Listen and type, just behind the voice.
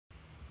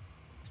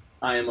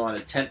I am on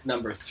attempt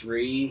number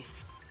 3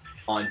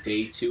 on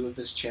day 2 of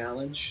this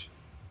challenge.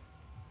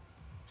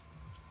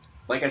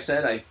 Like I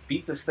said, I've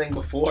beat this thing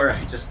before.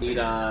 I just need,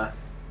 I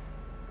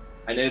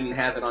didn't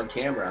have it on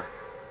camera.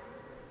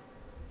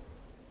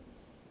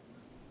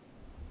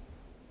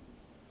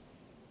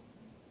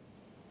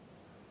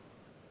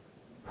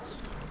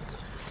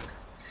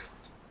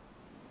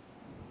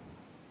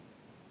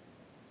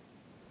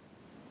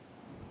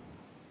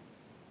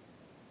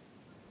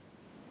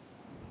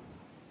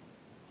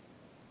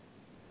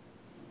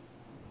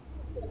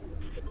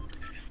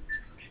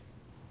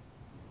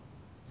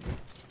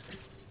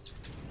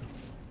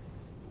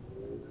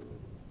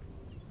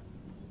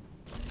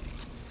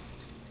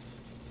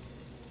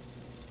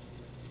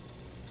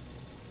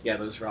 Yeah,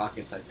 those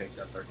rockets I picked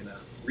up are gonna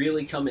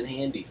really come in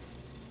handy.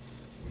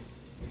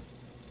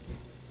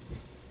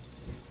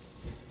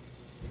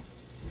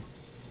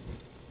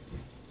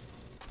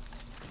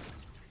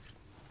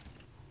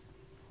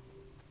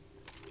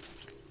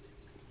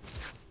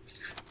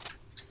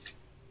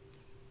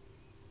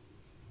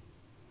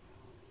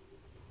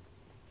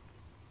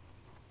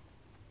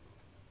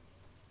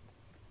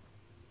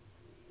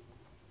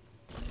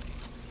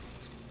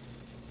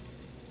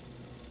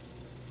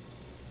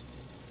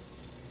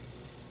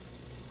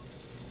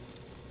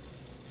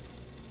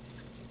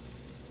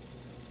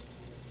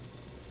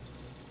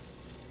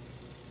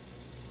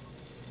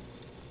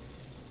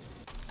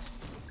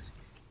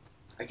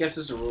 I guess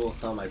as a rule of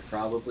thumb, I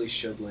probably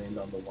should land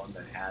on the one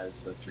that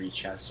has the 3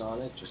 chests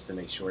on it, just to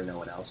make sure no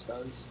one else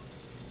does.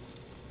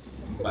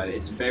 But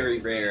it's very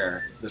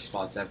rare the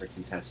spot's ever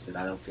contested.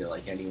 I don't feel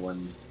like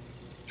anyone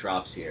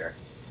drops here.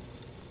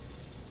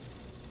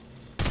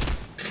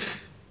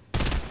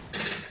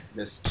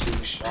 Missed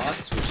 2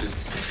 shots, which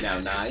is now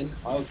 9.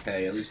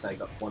 Okay, at least I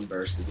got 1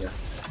 burst with you.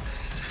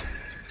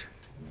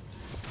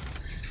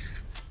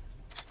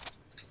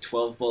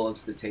 12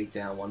 bullets to take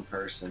down 1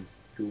 person,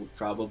 who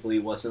probably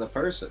wasn't a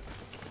person.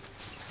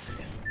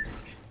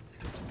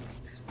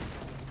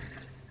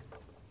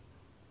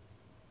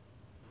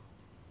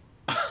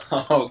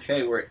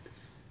 Okay, we're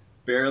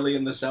barely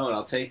in the zone.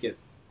 I'll take it.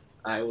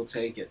 I will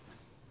take it.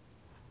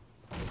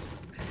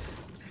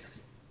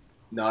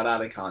 Not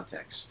out of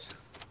context.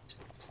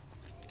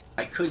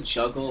 I could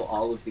juggle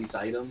all of these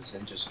items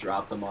and just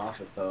drop them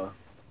off at the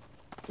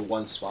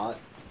one spot.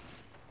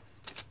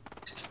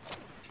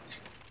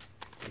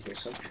 I hear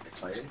some people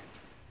fighting.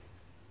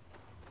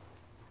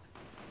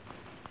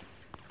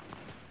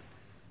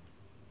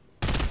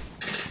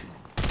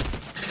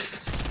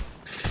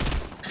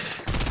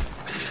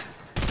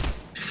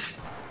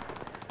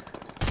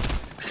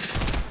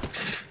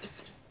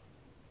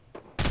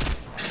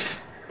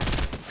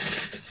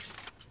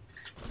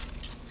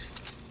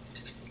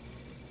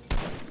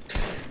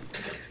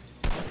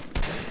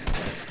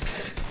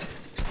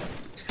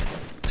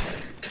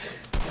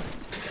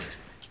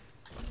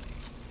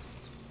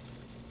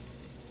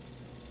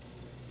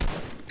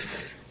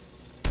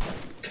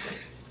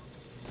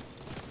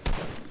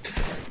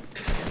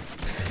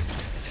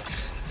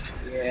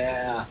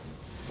 Yeah.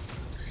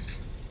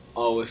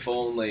 Oh, if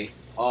only.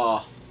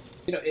 Oh.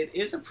 You know, it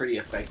is a pretty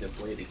effective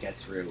way to get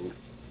through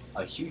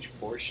a huge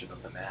portion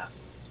of the map.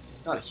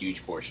 Not a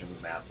huge portion of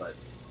the map, but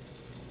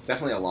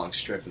definitely a long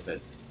strip of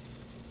it.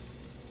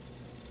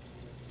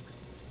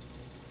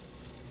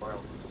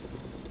 World.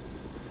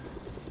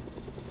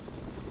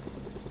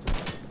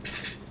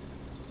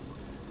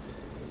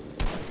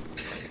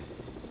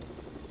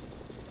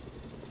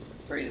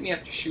 Afraid of me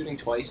after shooting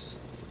twice.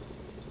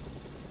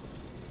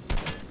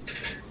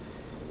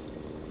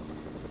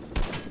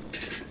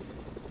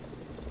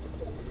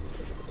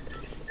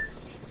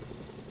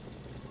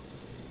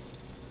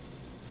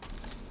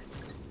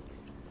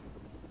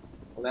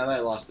 Well, now that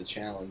I lost the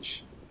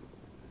challenge.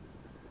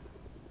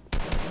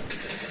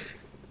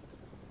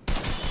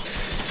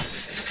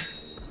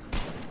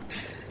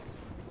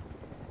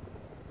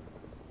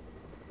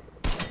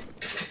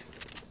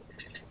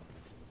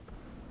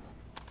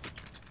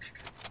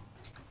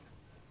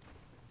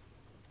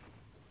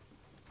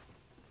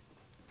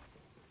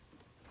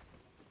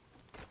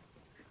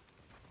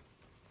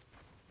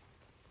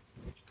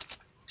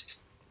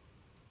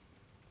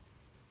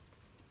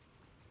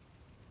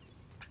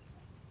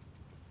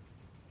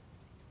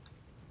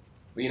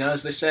 Well, you know,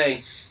 as they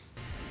say,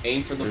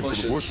 aim for the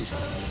bushes.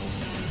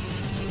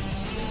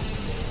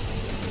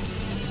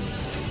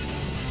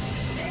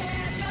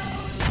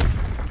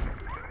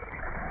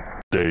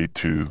 Day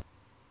 2.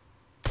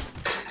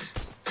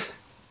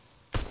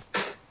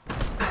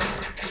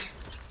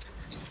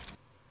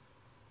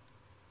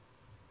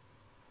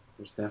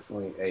 There's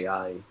definitely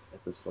AI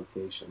at this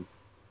location.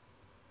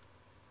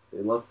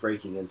 They love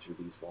breaking in through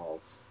these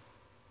walls.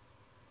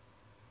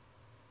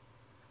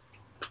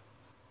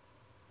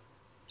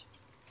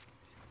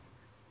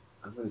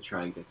 I'm going to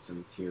try and get some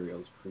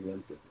materials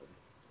preemptively.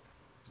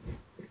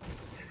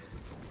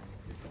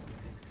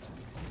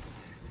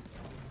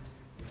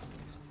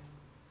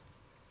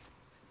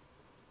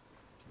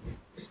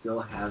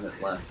 Still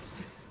haven't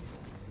left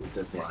the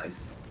zipline.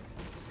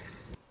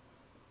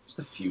 Just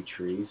a few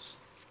trees.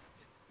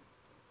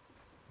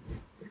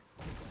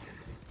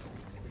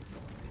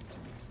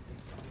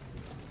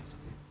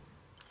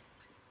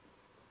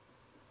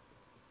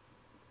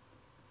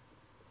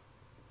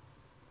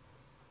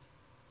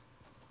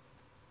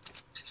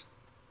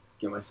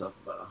 Get myself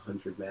about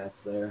 100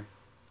 mats there.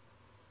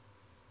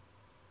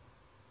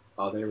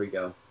 Oh, there we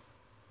go.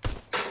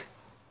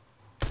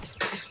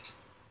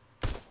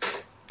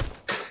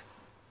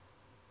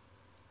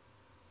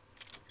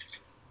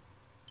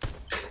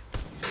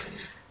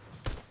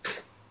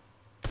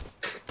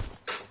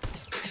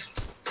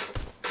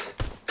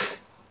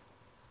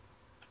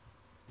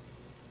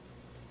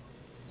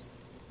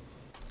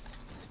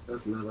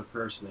 There's another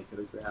person I could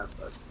have grabbed,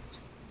 but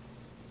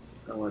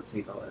I don't want to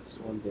take all that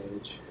storm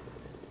damage.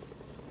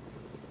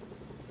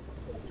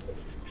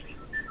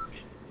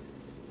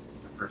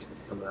 That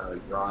person's coming out of the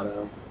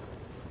grotto.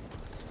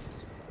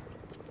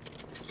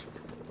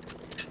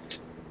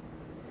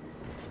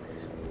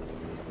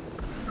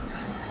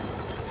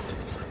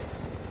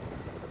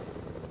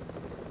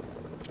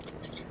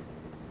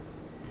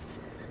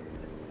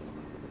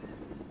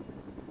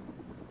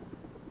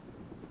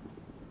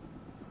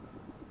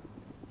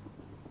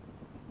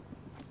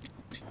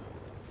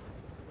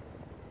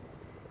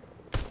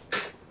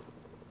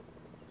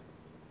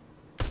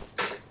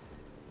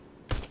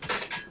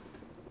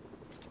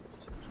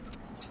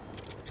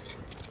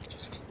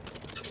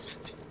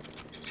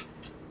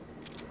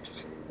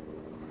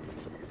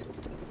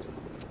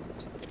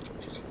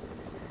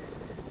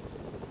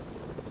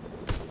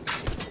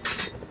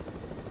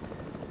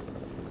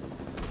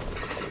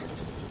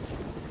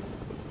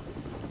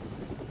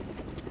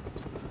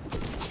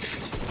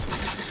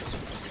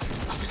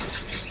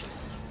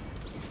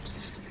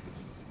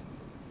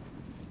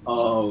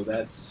 Oh,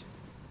 that's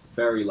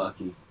very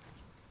lucky.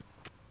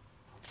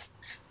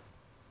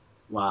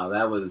 Wow,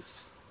 that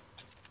was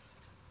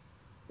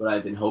what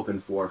I've been hoping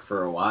for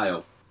a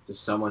while.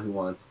 Just someone who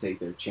wanted to take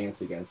their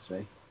chance against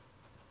me.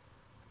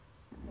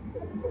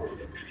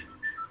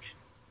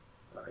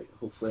 Alright,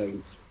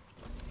 hopefully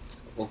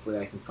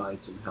I can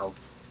find some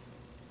health.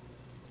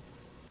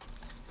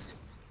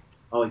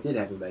 Oh, I did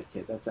have a med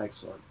kit. That's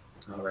excellent.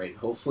 Alright,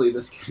 hopefully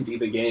this can be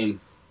the game.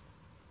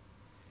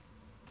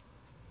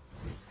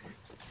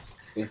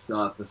 If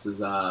not, this is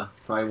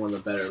probably one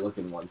of the better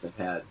looking ones I've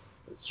had.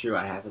 It's true,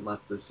 I haven't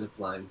left the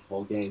zipline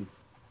whole game.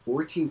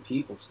 14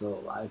 people still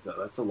alive, though.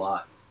 That's a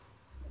lot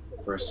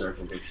for a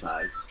circle this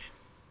size.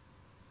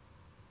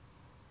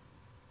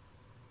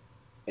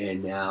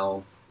 And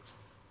now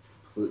it's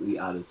completely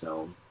out of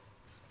zone.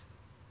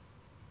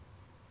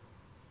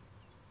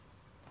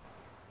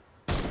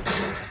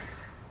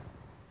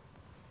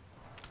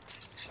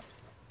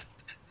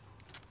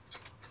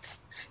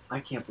 I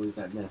can't believe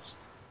that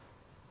missed.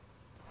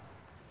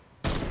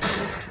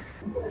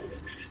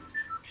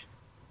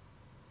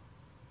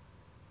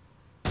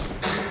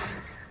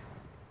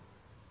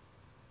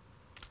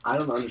 I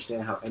don't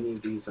understand how any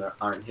of these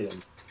aren't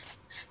hitting.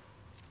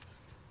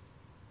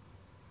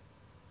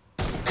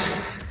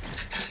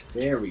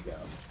 There we go.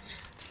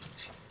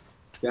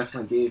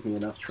 Definitely gave me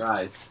enough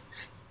tries.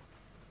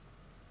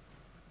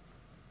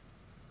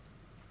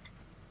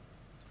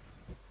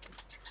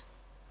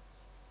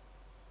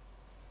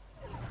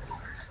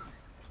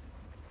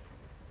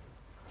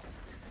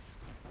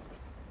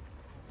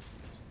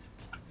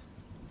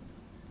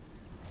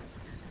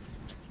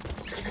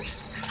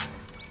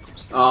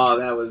 Oh,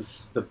 that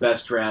was the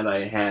best round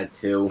I had,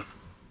 too.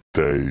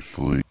 Day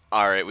 3.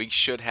 Alright, we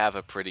should have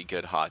a pretty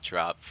good hot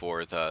drop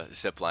for the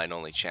zipline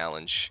only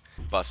challenge.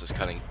 Bus is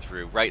cutting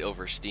through right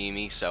over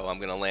Steamy, so I'm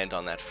going to land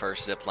on that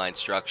first zipline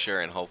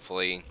structure and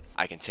hopefully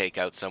I can take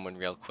out someone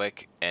real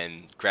quick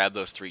and grab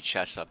those 3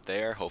 chests up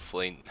there.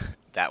 Hopefully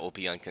that will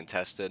be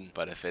uncontested,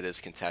 but if it is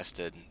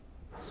contested,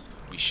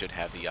 we should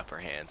have the upper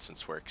hand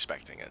since we're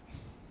expecting it.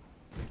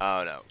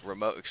 Oh no,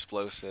 remote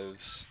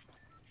explosives.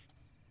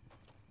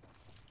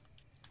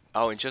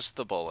 Oh, and just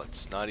the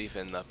bullets, not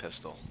even the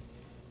pistol.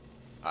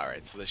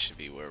 Alright, so this should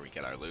be where we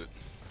get our loot.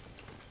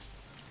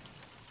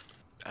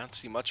 I don't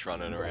see much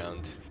running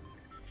around.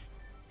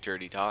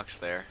 Dirty docks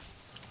there.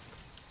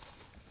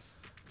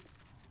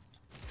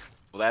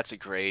 Well, that's a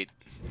great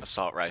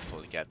assault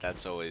rifle to get. That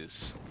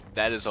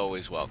is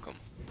always welcome.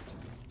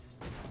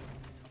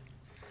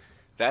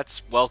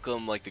 That's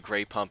welcome like the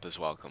gray pump is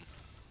welcome.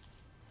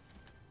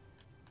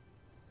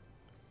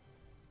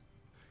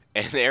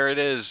 And there it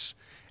is.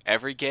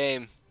 Every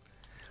game,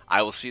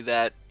 I will see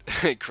that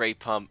gray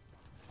pump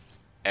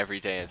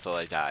every day until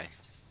I die.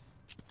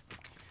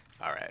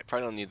 Alright, I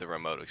probably don't need the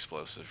remote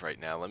explosive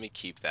right now. Let me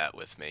keep that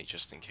with me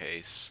just in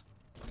case.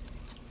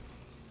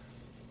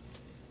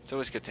 It's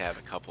always good to have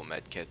a couple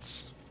med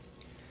kits.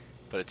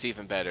 But it's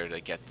even better to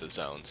get the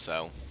zone,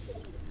 so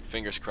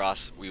fingers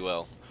crossed we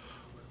will.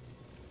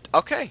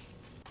 Okay.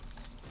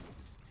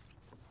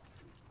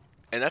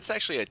 And that's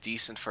actually a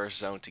decent first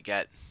zone to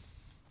get.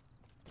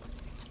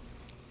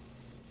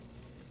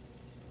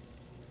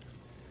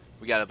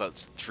 We got about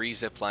 3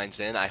 zip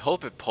lines in. I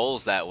hope it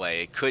pulls that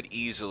way. It could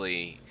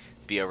easily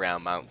be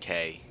around Mount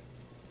K.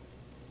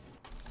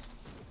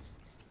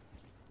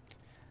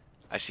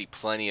 I see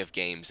plenty of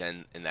games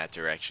in that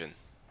direction.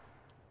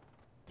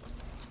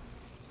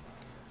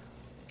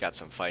 Got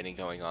some fighting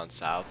going on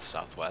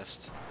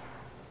southwest.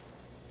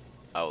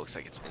 Oh, looks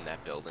like it's in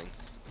that building.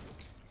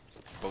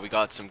 But we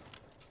got some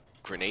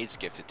grenades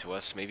gifted to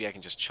us. Maybe I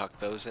can just chuck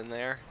those in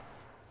there.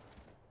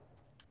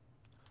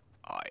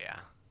 Oh yeah.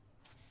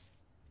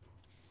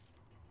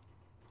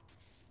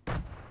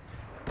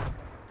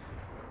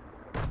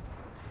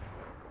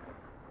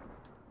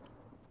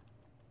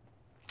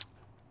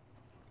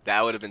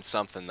 That would have been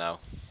something though.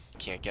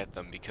 Can't get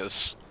them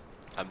because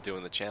I'm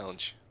doing the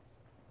challenge.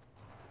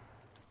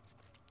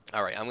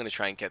 Alright, I'm gonna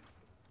try and get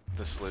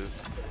this loot.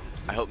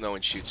 I hope no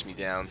one shoots me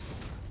down.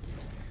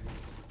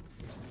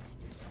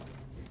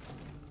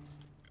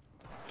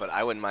 But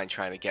I wouldn't mind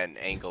trying to get an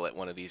angle at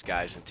one of these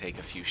guys and take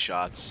a few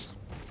shots.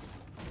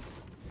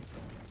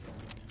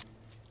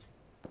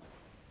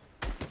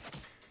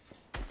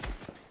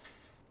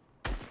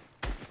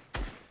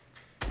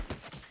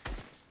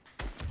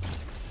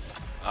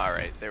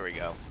 Alright, there we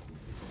go.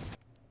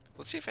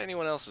 Let's see if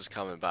anyone else is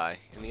coming by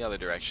in the other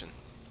direction.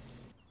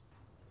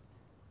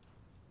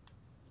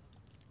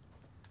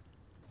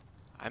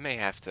 I may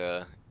have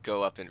to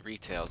go up in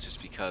retail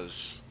just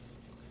because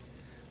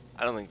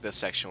I don't think this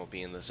section will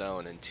be in the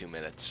zone in 2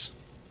 minutes.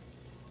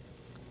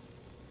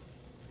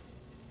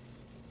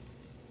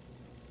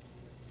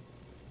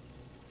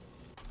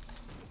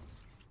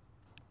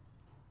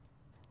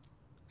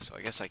 So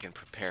I guess I can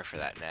prepare for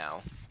that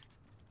now.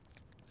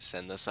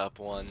 Send this up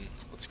one.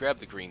 Let's grab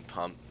the green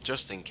pump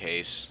just in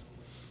case.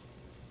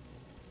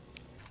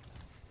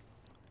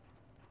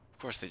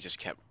 Of course they just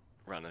kept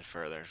running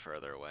further and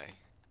further away.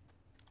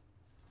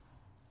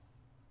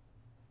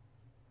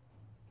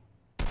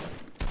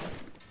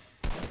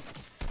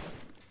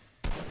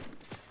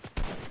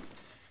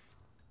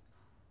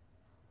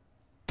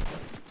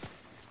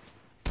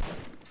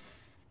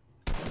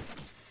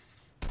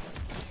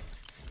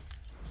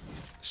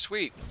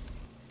 Sweet.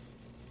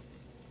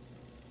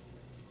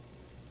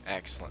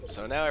 Excellent.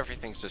 So now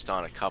everything's just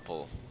on a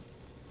couple.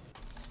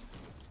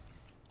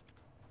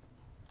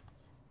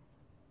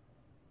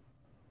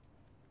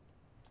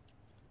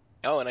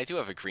 Oh, and I do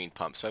have a green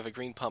pump. So I have a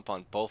green pump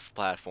on both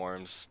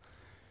platforms.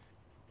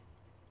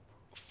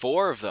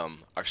 4 of them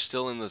are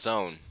still in the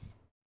zone.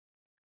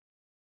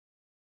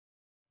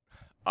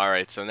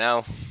 Alright, so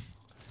now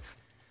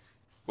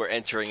we're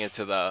entering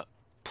into the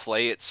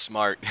play it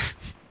smart.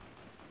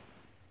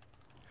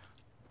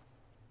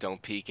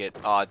 Don't peek it.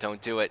 Aw,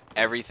 don't do it.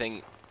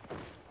 Everything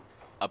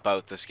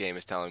about this game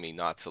is telling me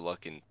not to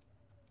look, and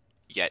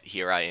yet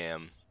here I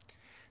am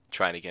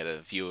trying to get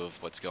a view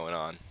of what's going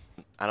on.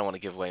 I don't want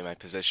to give away my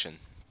position.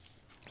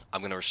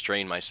 I'm going to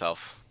restrain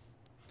myself.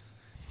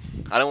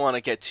 I don't want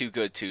to get too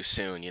good too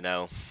soon, you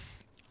know.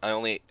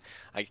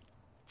 I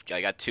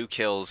got 2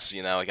 kills,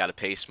 you know, I got to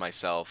pace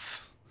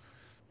myself.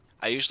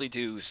 I usually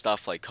do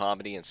stuff like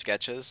comedy and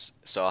sketches,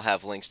 so I'll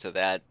have links to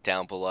that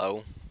down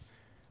below.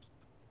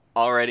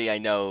 Already I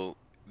know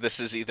this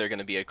is either going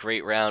to be a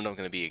great round, I'm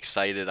going to be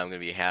excited, I'm going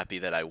to be happy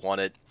that I won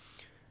it,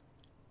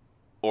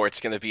 or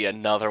it's going to be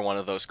another one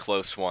of those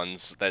close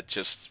ones that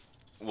just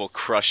will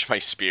crush my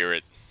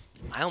spirit.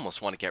 I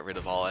almost want to get rid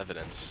of all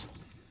evidence.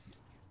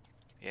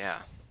 Yeah.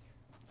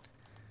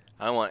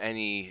 I don't want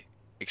any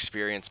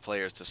experienced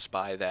players to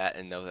spy that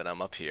and know that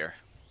I'm up here.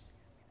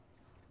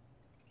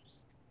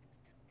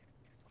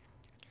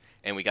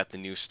 And we got the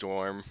new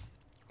storm,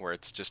 where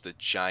it's just a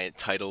giant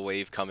tidal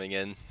wave coming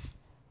in.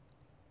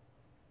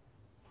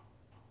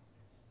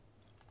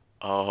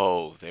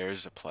 Oh,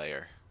 there's a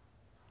player.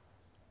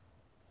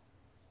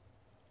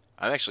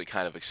 I'm actually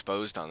kind of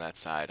exposed on that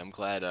side. I'm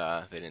glad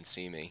they didn't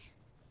see me.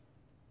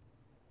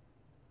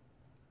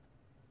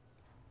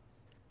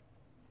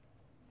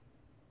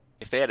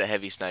 If they had a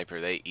heavy sniper,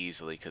 they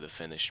easily could have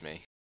finished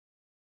me.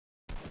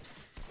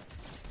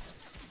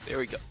 There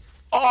we go.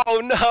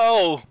 Oh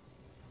no!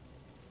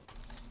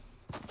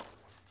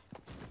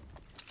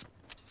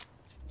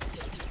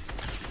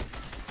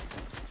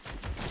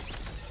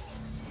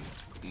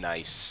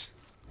 Nice.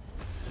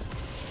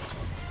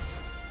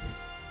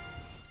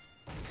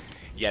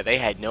 Yeah, they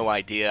had no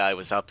idea I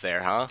was up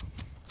there, huh?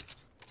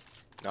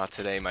 Not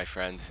today, my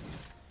friend.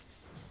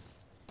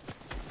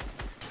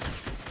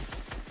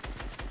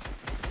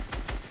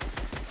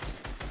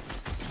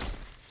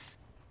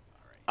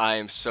 I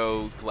am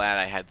so glad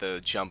I had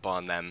the jump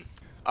on them.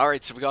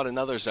 Alright, so we got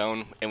another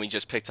zone, and we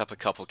just picked up a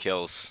couple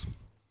kills.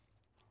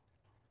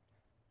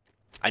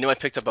 I knew I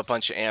picked up a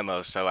bunch of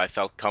ammo, so I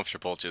felt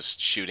comfortable just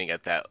shooting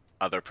at that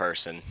other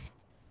person.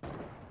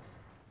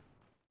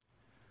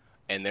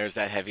 And there's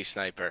that heavy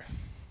sniper.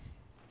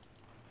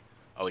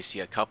 Oh, we see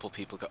a couple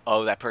people go.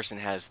 Oh, that person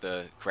has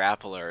the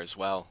grappler as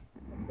well.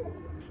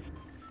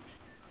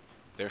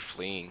 They're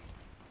fleeing.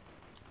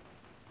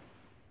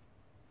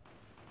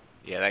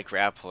 Yeah, that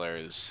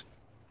grappler is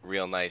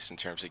real nice in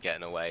terms of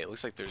getting away. It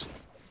looks like there's...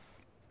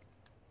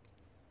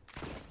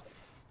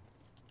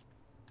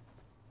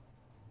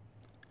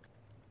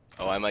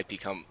 Oh, I might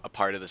become a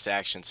part of this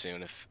action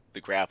soon if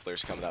the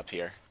grappler's coming up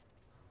here.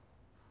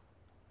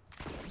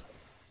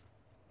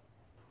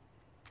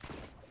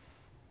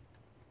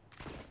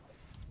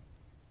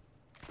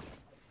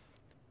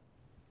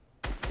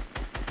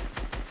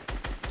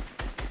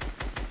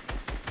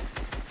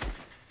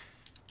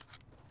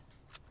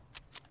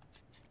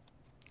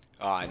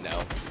 Oh,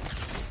 no.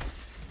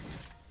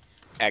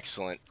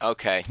 Excellent.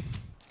 Okay.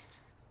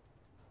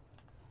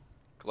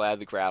 Glad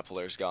the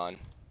grappler's gone.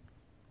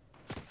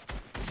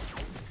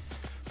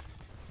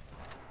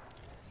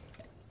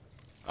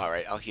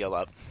 Alright, I'll heal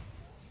up.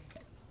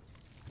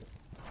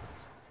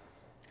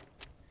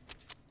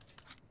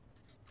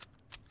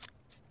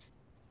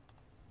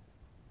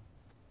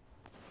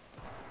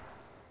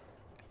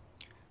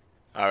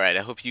 Alright,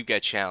 I hope you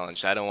get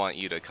challenged. I don't want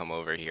you to come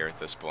over here at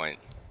this point.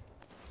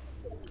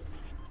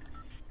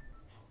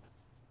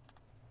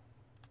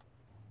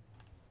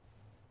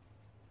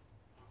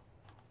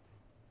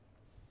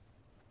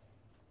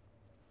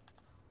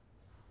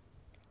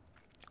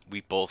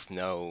 We both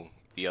know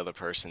the other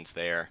person's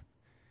there.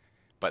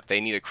 But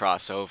they need to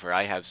cross over.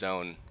 I have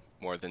zone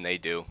more than they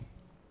do.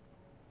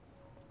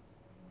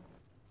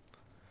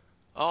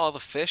 Oh, the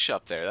fish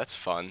up there. That's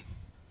fun.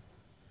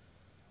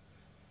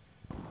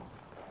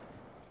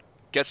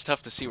 Gets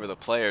tough to see where the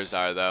players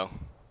are, though.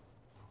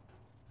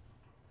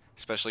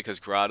 Especially because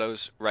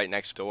Grotto's right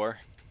next door.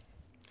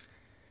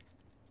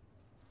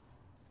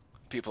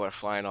 People are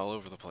flying all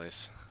over the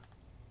place.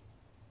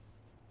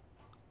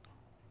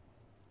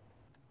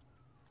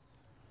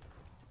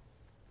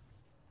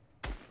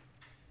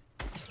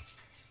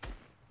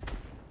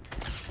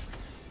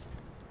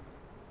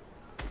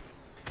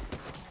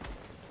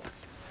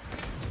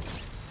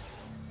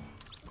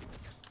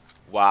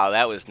 Wow,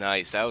 that was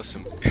nice. That was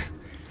some...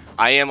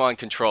 I am on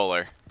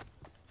controller.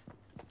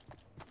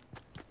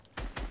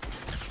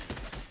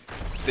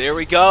 There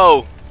we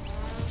go!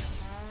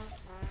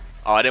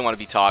 Oh, I didn't want to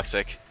be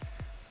toxic.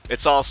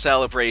 It's all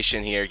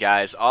celebration here,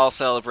 guys. All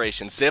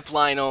celebration.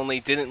 Zipline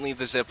only. Didn't leave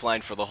the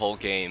zipline for the whole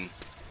game.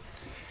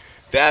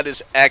 That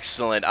is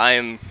excellent. I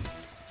am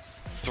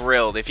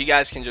thrilled. If you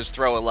guys can just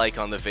throw a like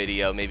on the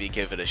video, maybe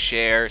give it a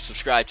share,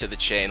 subscribe to the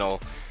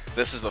channel.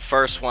 This is the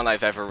first one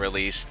I've ever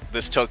released.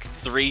 This took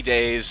 3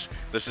 days.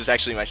 This is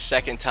actually my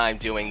second time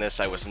doing this.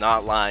 I was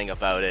not lying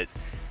about it.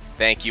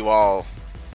 Thank you all